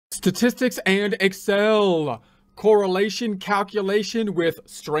Statistics and Excel. Correlation calculation with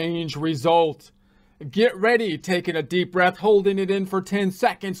strange result. Get ready, taking a deep breath, holding it in for 10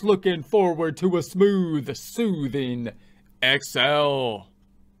 seconds, looking forward to a smooth, soothing Excel.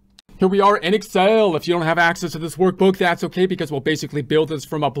 Here we are in Excel. If you don't have access to this workbook, that's okay, because we'll basically build this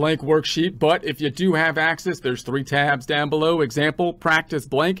from a blank worksheet. But if you do have access, there's 3 tabs down below. Example, practice,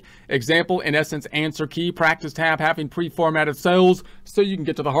 blank. Example, in essence, answer key. Practice tab having pre-formatted cells so you can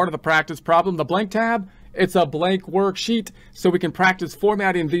get to the heart of the practice problem. The blank tab, it's a blank worksheet, so we can practice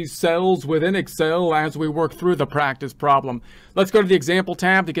formatting these cells within Excel as we work through the practice problem. Let's go to the example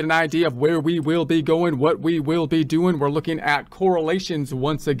tab to get an idea of where we will be going, what we will be doing. We're looking at correlations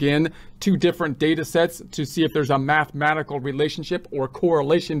once again, 2 different data sets to see if there's a mathematical relationship or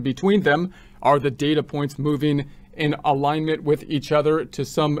correlation between them. Are the data points moving in alignment with each other to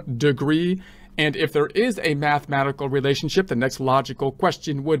some degree? And if there is a mathematical relationship, the next logical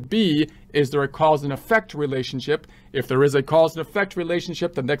question would be, is there a cause and effect relationship? If there is a cause and effect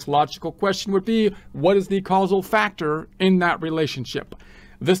relationship, the next logical question would be, what is the causal factor in that relationship?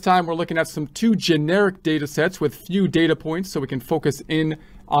 This time we're looking at some 2 generic data sets with few data points, so we can focus in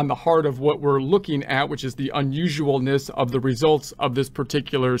on the heart of what we're looking at, which is the unusualness of the results of this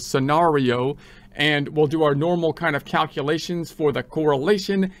particular scenario. And we'll do our normal kind of calculations for the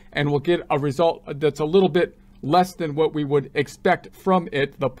correlation, and we'll get a result that's a little bit less than what we would expect from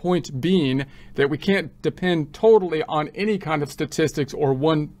it. The point being that we can't depend totally on any kind of statistics or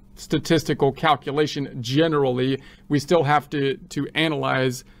one statistical calculation generally. We still have to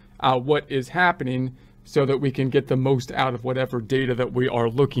analyze what is happening so that we can get the most out of whatever data that we are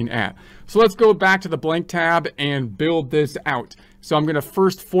looking at. So let's go back to the blank tab and build this out. So I'm going to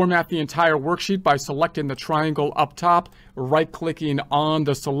first format the entire worksheet by selecting the triangle up top, right-clicking on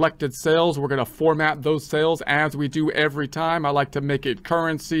the selected cells. We're going to format those cells as we do every time. I like to make it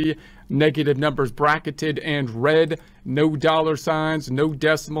currency, negative numbers bracketed and red, no dollar signs, no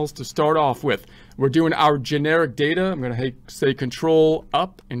decimals to start off with. We're doing our generic data. I'm going to say Control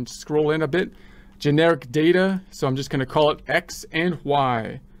up and scroll in a bit. Generic data, so I'm just going to call it X and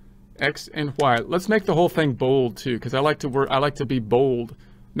Y. X and Y. Let's make the whole thing bold too, because I like to be bold,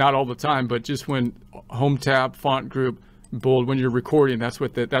 not all the time, but just when home tab, font group, bold. When you're recording, that's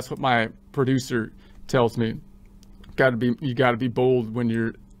what my producer tells me. You gotta be bold when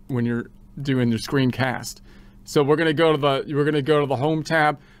you're doing your screencast. So we're gonna go to the home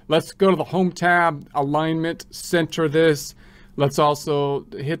tab. Let's go to the home tab, alignment, center this. Let's also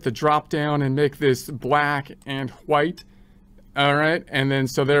hit the drop down and make this black and white. All right, and then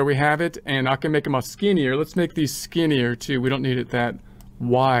so there we have it, and I can make them skinnier. Let's make these skinnier too. We don't need it that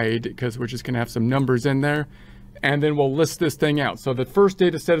wide because we're just gonna have some numbers in there, and then we'll list this thing out. So the first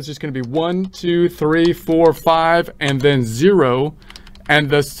data set is just gonna be 1, 2, 3, 4, 5, and then 0, and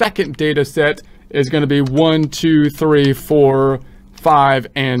the second data set is gonna be 1, 2, 3, 4, 5,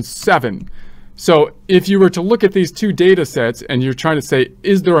 and 7. So if you were to look at these 2 data sets and you're trying to say,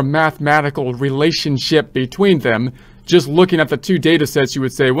 is there a mathematical relationship between them? Just looking at the 2 data sets, you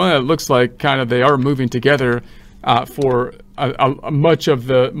would say, well, it looks like kind of they are moving together for much of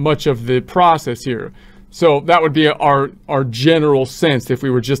the process here. So that would be our general sense if we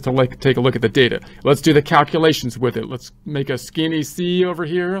were just to take a look at the data. Let's do the calculations with it. Let's make a skinny C over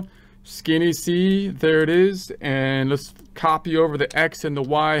here. Skinny C, there it is. And let's copy over the X and the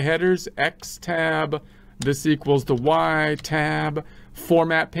Y headers. X tab, this equals the Y tab.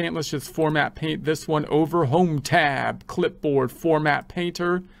 Format paint, let's just format paint this one over. Home tab, clipboard, format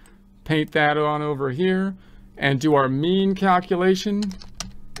painter. Paint that on over here. And do our mean calculation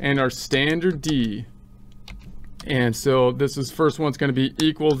and our standard D. And so this is first one's going to be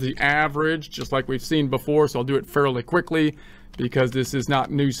equals the average, just like we've seen before. So I'll do it fairly quickly, because this is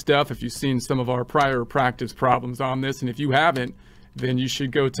not new stuff. If you've seen some of our prior practice problems on this, and if you haven't, then you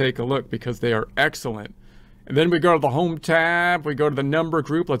should go take a look because they are excellent. And then we go to the home tab, we go to the number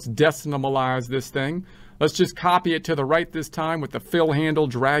group. Let's decimalize this thing. Let's just copy it to the right this time with the fill handle,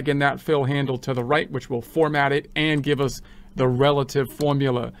 drag in that fill handle to the right, which will format it and give us the relative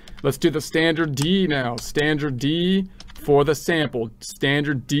formula. Let's do the standard D now. Standard D for the sample,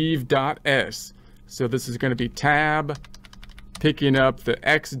 standard div.s. So this is going to be tab, picking up the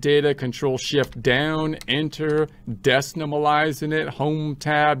X data, Control Shift down, enter, decimalizing it, home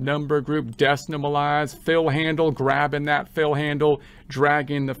tab, number group, decimalize, fill handle, grabbing that fill handle,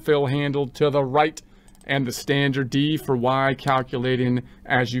 dragging the fill handle to the right, and the standard D for Y calculating,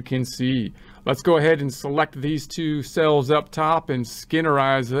 as you can see. Let's go ahead and select these 2 cells up top and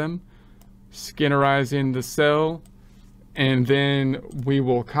skinnerize them. Skinnerizing the cell. And then we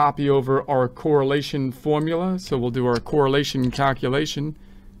will copy over our correlation formula. So we'll do our correlation calculation.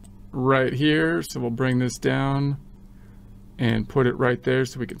 right here. So we'll bring this down and put it right there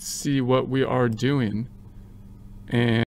so we can see what we are doing. And